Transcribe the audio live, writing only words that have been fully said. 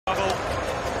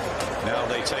Now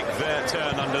they take their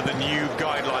turn under the new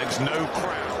guidelines, no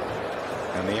crowd.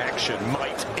 And the action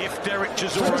might, if Derek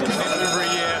Chisora can every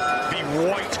year be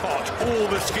white hot, all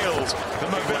the skills, the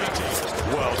mobility.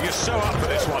 Well, you're so up for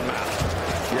this one, man.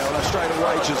 Yeah, well, straight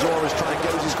away, Chisora's trying to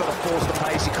go. He's got to force the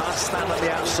pace. He can't stand on the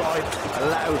outside.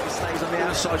 Allow, stays on the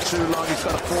outside too long. He's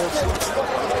got to force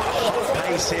hot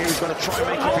pace here. He's got to try and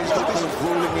make it physical. This is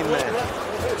grueling in there.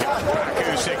 Back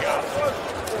Usyk up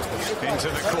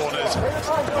into the corners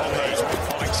on those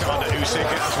Oleksandr Usyk,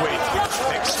 as we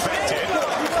expected.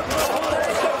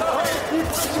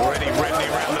 Already ready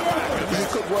around the back. This is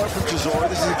good work from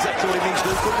Chisora. This is exactly what he needs to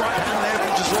do. Good right hand there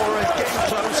from Chisora. He's getting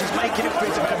close. He's making it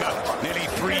physical. Nearly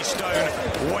 3 stone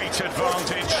weight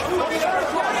advantage.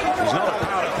 He's not a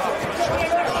powder puff,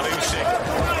 but Usyk.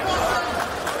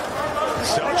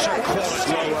 Such a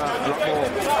quality. A lot more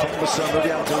cumbersome.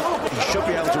 He should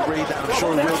be able to read that. I'm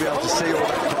sure he will be able to see all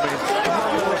that coming.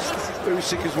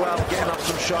 Usyk as well, getting up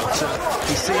some shots. And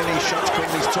he's seeing these shots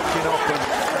coming. He's tucking up and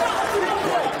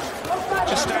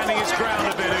just standing his ground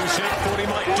a bit. Usyk thought he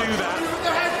might do that.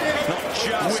 Not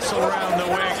just whistle around the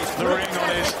ring on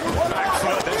his back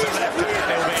foot. There's a left hand.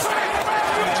 He'll be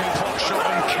shooting hot shot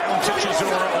and counter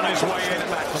Chisora on his way in.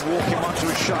 Back and walking onto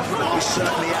his shot. He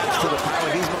certainly adds to the power.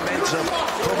 His momentum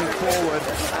coming forward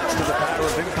adds to the power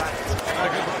of impact.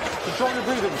 Control your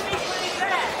breathing.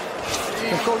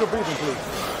 Control your breathing, please.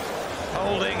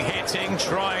 Holding, hitting,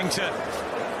 trying to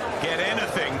get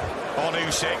anything on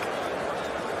Usyk.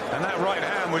 And that right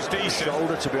hand was decent.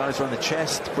 Shoulder, to be honest, on the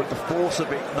chest, but the force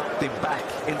of it knocked him back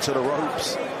into the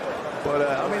ropes. But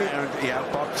I mean, he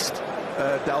outboxed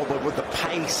Delbert with the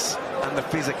pace and the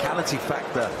physicality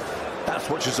factor. That's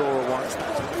what Chisora wants.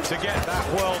 To get that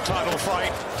world title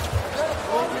fight.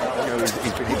 You know,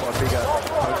 he's been hit by bigger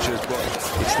punches, but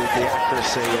it's the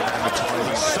accuracy and the timing.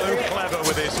 He's so clever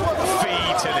with his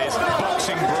feet and his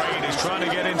boxing brain. He's trying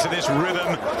to get into this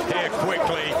rhythm here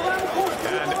quickly.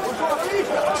 And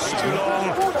it's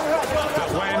long, but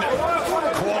when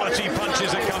quality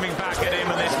punches are coming back at him,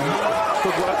 and this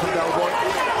good work from Delbert.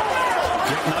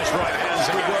 Nice right hands.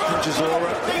 Good work from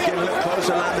Chisora. Getting a little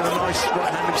closer, landing a nice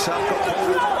right hand himself.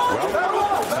 Well,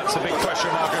 that's a big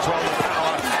question mark as well. The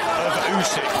power of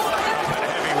Usyk up at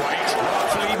heavyweight.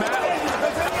 Roughly, Matt.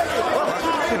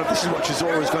 You know, this is what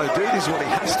Chisora is going to do. This is what he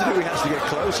has to do. He has to get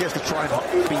close. He has to try and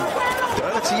be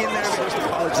dirty in there against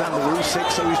Oleksandr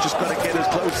Usyk. So he's just got to get as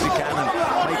close as he can and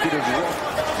make it as rough.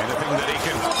 Anything that he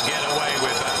can get away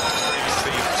with. It's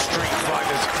the street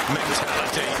fighter's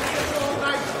mentality.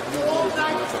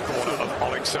 The corner of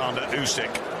Oleksandr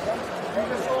Usyk.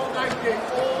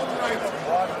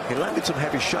 He landed some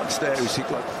heavy shots there, Usyk.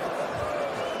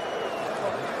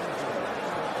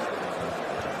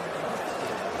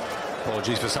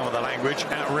 Apologies for some of the language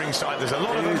at ringside. There's a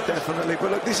lot of them. Definitely,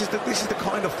 but look, this is the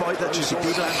kind of fight that Chisora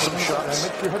did land some shots.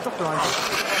 Big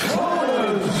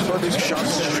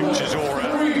shots. Chisora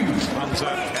runs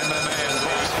up MMA and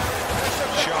the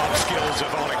sharp skills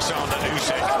of Oleksandr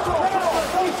Usyk.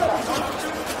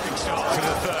 Big start to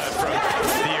the third from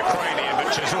the Ukrainian, but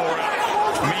Chisora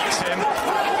meets him.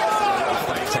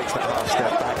 He takes that half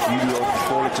step back. You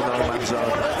fall into no man's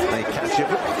zone. They catch him.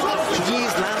 He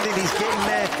is landing. He's getting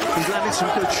there. He's landing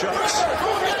some good shots.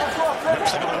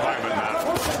 Looks at the moment now.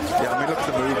 Yeah, I mean, look at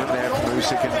the movement there from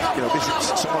Usyk, and you know, this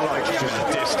is someone like the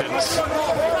distance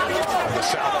and the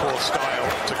southpaw style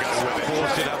to go with it.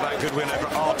 Force did have that good win over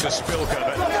Artur Spilka,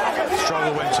 but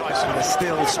struggled when Tyson was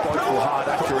still spiteful, hard,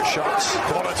 accurate shots.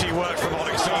 Quality work from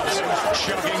Oleksandr,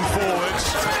 chugging forwards.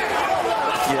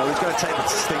 Yeah, he's going to take the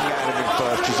sting out of him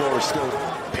first. Chisora's still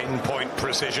pinpoint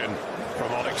precision from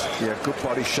Oleksandr. Yeah, good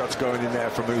body shots going in there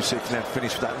from Usyk, and then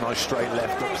finish with that nice straight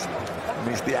left. I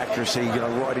mean, it's the accuracy, you know,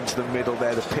 right into the middle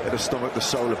there, the pit of the stomach, the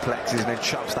solar plexus, and then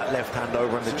chops that left hand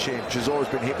over on the chin. Chisora's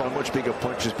been hit by much bigger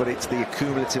punches, but it's the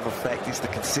accumulative effect, it's the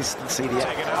consistency.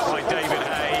 Taken out by David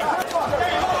Hay.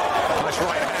 Nice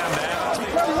right hand there.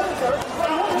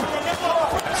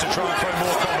 Has to try and throw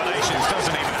more combinations,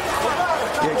 doesn't he, Matt?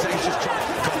 Yeah, exactly. He's just trying.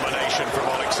 Combination from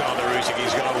Oleksandr Usyk.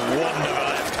 He's got a wand of a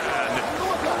left hand.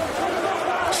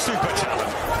 Super talent.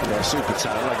 Yeah, super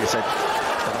talent, like I said.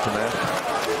 From there.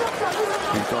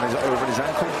 He's got his over his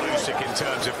ankle. Usyk in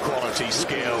terms of quality,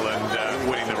 skill, and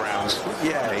winning the rounds.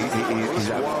 Yeah, he's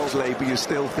wildly, but you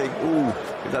still think, ooh,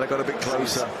 if that had got a bit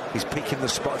closer. He's picking the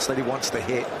spots that he wants to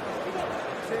hit.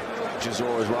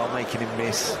 Chisora as well, making him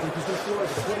miss.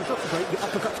 The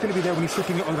uppercut's going to be there when he's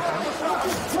flicking it on the ground.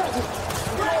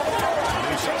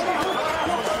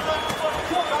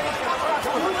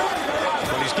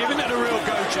 Well, he's giving it a real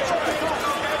go,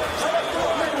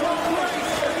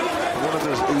 One of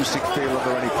those Usyk feel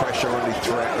under any pressure or any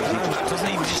threat. Doesn't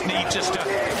he just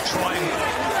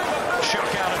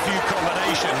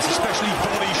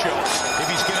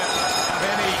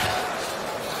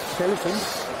Okay, listen.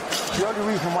 The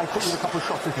only reason why I put you in a couple of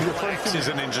shots is because you're trying to... This is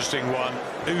an interesting one.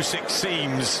 Usyk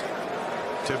seems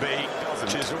to be...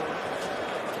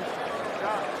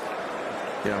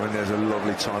 Yeah, I mean, there's a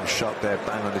lovely time shot there,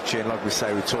 bang on the chin. Like we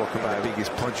say, we talk about the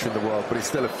biggest puncher in the world, but it's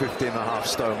still a 15.5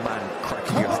 stone man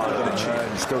cracking you hard on the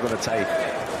chin. He's still going to take.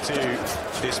 To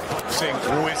this boxing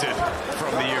wizard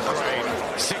from the Ukraine.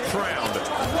 6th round.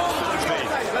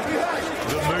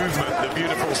 The movement, the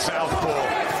beautiful southpaw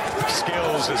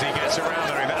skills as he gets around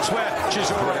there. And that's where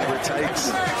Chisora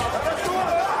takes.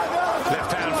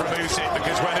 Left hand from Usyk,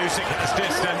 because when Usyk has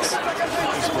distance...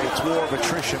 It's war of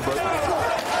attrition, but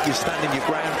you're standing your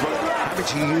ground, but having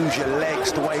to use your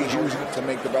legs the way he's using it to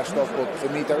make the best of. But for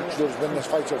me, Derek Chisora's win this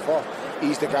fight so far.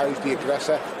 He's the guy who's the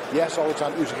aggressor. Yes,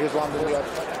 Oleksandr Usyk is landing the odd,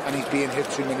 and he's being hit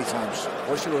too many times.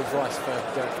 What's your advice for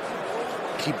Derek?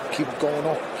 Keep going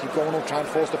up, try and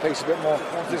force the pace a bit more.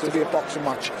 Want this to be a boxing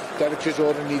match. Derek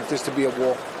Chisora needs this to be a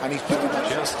war, and he's doing that.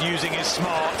 Just using his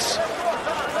smarts.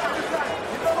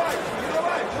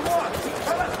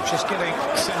 Just getting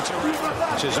centre.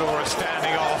 Chisora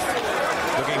standing off,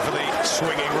 looking for the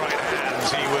swinging right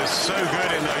hands. He was so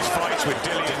good in those fights with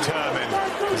Dilly, determined.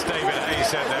 As David Hay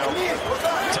said, they'll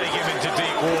take him into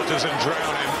deep waters and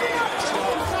drown him.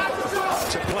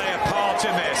 To play a part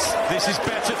in this. This is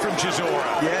better from Chisora.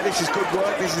 Yeah, this is good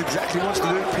work. This is exactly what he wants to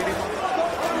do. Pin him.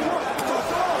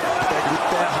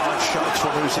 They're hard shots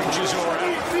from Usyk. Chisora.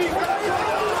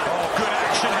 Oh, good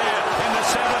action here in the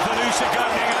 7th, and Usyk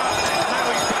opening up.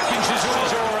 Now he's back in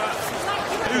Chisora.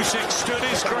 Usyk stood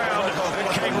his ground and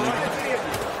came right.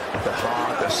 The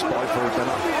hard, the spiteful,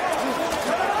 then up.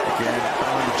 Again,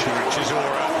 down the chin.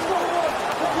 Chisora.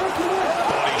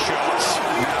 Body shots.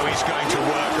 Now he's going to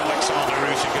work Oleksandr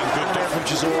Usyk, and good There from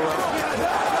Chisora.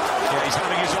 Yeah, he's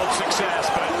having his odd success,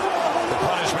 but the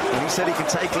punishment. And he said he can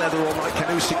take leather all night. Can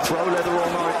Usyk throw leather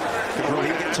all night? Will he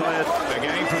get tired?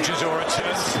 Again from Chisora,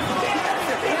 turns.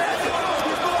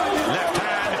 Left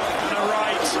hand and a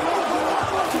right.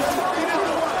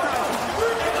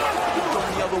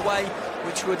 Gone the other way,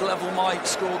 which would level my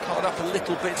scorecard up a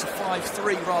little bit to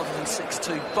 5-3 rather than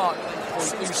 6-2. But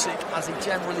Usyk, as he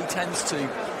generally tends to,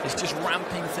 is just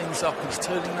ramping things up. He's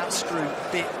turning that screw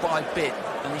bit by bit,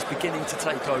 and he's beginning to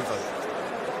take over.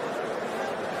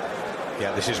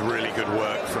 Yeah, this is really good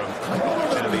work from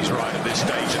and he's right at this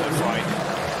stage of the fight.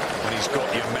 When he's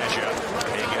got your measure,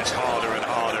 it gets harder and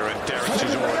harder, and Derek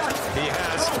Chisora, he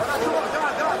has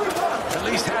at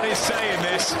least had his say in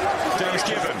this. Derek's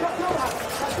given.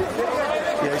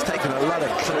 Yeah, he's taken a lot of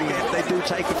trees. They do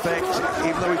take effect,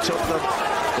 even though he took them.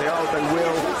 They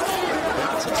will.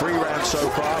 That's 3 rounds so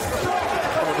far.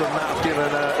 Other than that, I've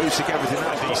given Usyk everything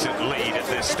else. A decent lead at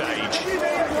this stage.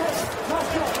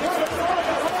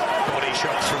 Body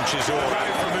shots from Chisora.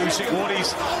 From Usyk, what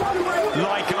he's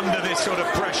like under this sort of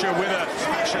pressure with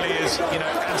actually is,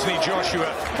 Anthony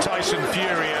Joshua, Tyson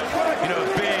Fury,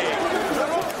 big.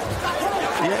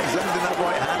 Yeah, he's landing that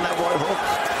right hand, that right hook.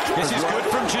 This is good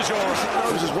from Chisora.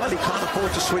 He knows as well, he can't afford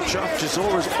to switch off.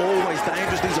 Chisora's always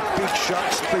dangerous. These are big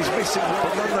shots. He's missing one.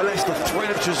 But nonetheless, the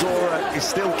threat of Chisora is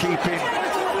still keeping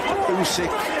Usyk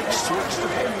switched.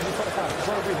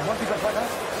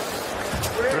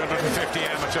 350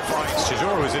 amateur fights.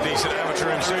 Chisora was a decent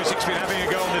amateur, and Usyk's been having a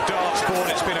go on the darts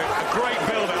board. It's been a great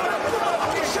build-up.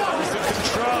 The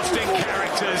contrasting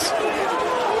characters.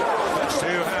 That's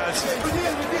who has...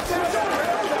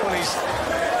 Well, he's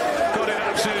got it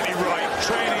absolutely right.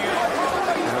 Training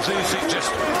as Usyk just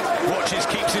watches,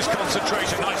 keeps his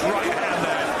concentration. Nice right hand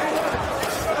there.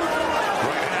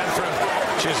 Right hand from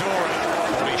Chisora.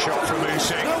 Body shot from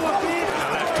Usyk. And a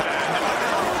left hand.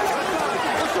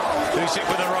 Usyk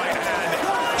with a right hand.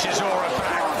 Chisora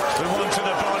back with one to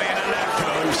the body and a left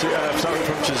hook. Sorry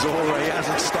from Chisora. He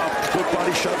hasn't stopped. Good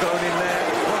body shot going in there.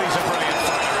 Well, he's a brilliant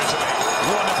fighter, isn't he?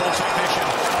 Wonderful technician,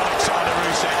 Oleksandr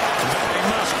Usyk. They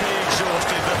must be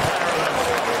exhausted, the pair of them.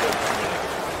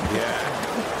 Yeah,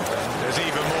 there's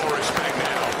even more respect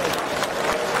now.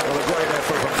 Well, a great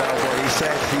effort from Dalboy. He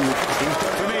said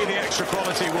For me, the extra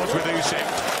quality was with Usyk.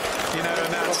 And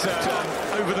that's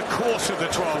over the course of the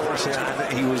 12 rounds. Yeah,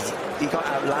 and he got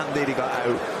outlanded, he got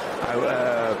out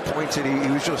pointed. He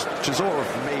was just Chisora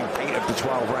for me, 8 of the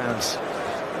 12 rounds.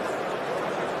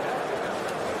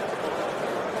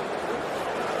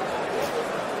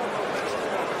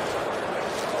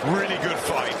 Really good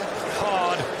fight.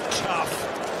 Hard, tough.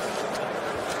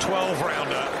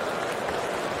 12-rounder.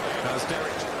 That's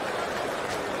Derek.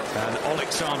 And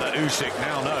Oleksandr Usyk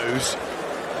now knows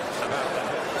about that.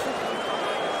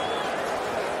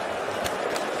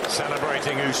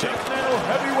 Celebrating Usyk.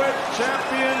 Heavyweight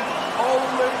champion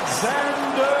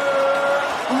Oleksandr